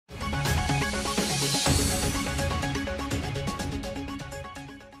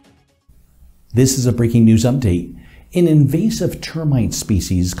This is a breaking news update. An invasive termite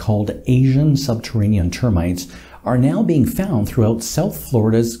species called Asian Subterranean Termites are now being found throughout South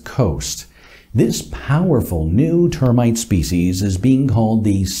Florida's coast. This powerful new termite species is being called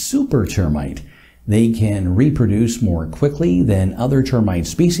the Super Termite. They can reproduce more quickly than other termite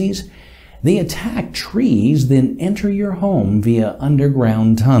species. They attack trees, then enter your home via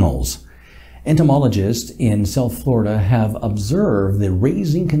underground tunnels. Entomologists in South Florida have observed the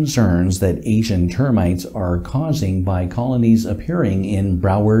raising concerns that Asian termites are causing by colonies appearing in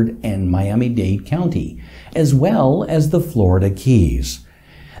Broward and Miami-Dade County, as well as the Florida Keys.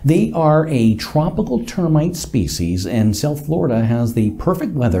 They are a tropical termite species, and South Florida has the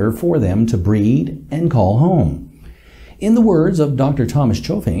perfect weather for them to breed and call home. In the words of Dr. Thomas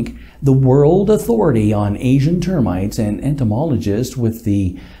Chofink, the world authority on Asian termites and entomologist with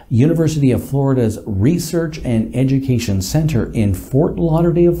the University of Florida's Research and Education Center in Fort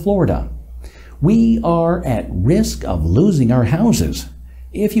Lauderdale, Florida, we are at risk of losing our houses.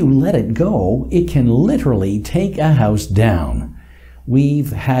 If you let it go, it can literally take a house down.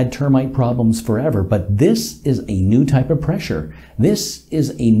 We've had termite problems forever, but this is a new type of pressure. This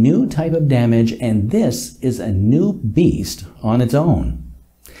is a new type of damage, and this is a new beast on its own.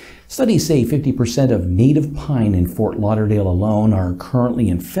 Studies say 50% of native pine in Fort Lauderdale alone are currently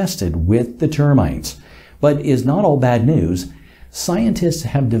infested with the termites. But is not all bad news. Scientists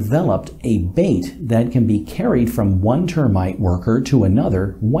have developed a bait that can be carried from one termite worker to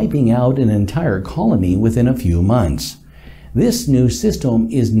another, wiping out an entire colony within a few months. This new system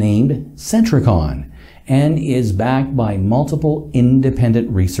is named Centricon and is backed by multiple independent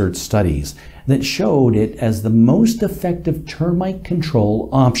research studies that showed it as the most effective termite control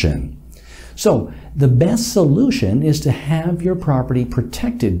option. So, the best solution is to have your property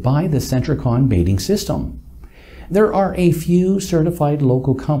protected by the Centricon baiting system. There are a few certified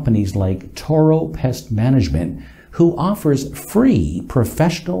local companies like Toro Pest Management who offers free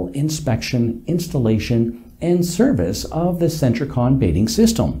professional inspection, installation, and service of the Centricon baiting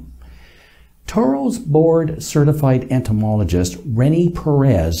system. Toro's board-certified entomologist Rennie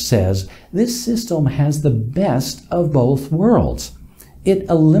Perez says this system has the best of both worlds. It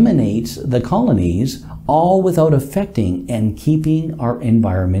eliminates the colonies, all without affecting and keeping our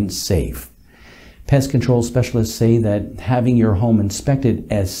environment safe. Pest control specialists say that having your home inspected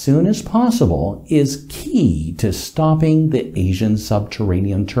as soon as possible is key to stopping the Asian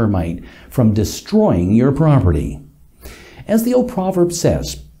subterranean termite from destroying your property. As the old proverb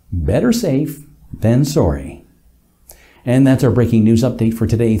says, better safe than sorry. And that's our breaking news update for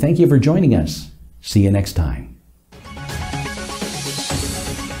today. Thank you for joining us. See you next time.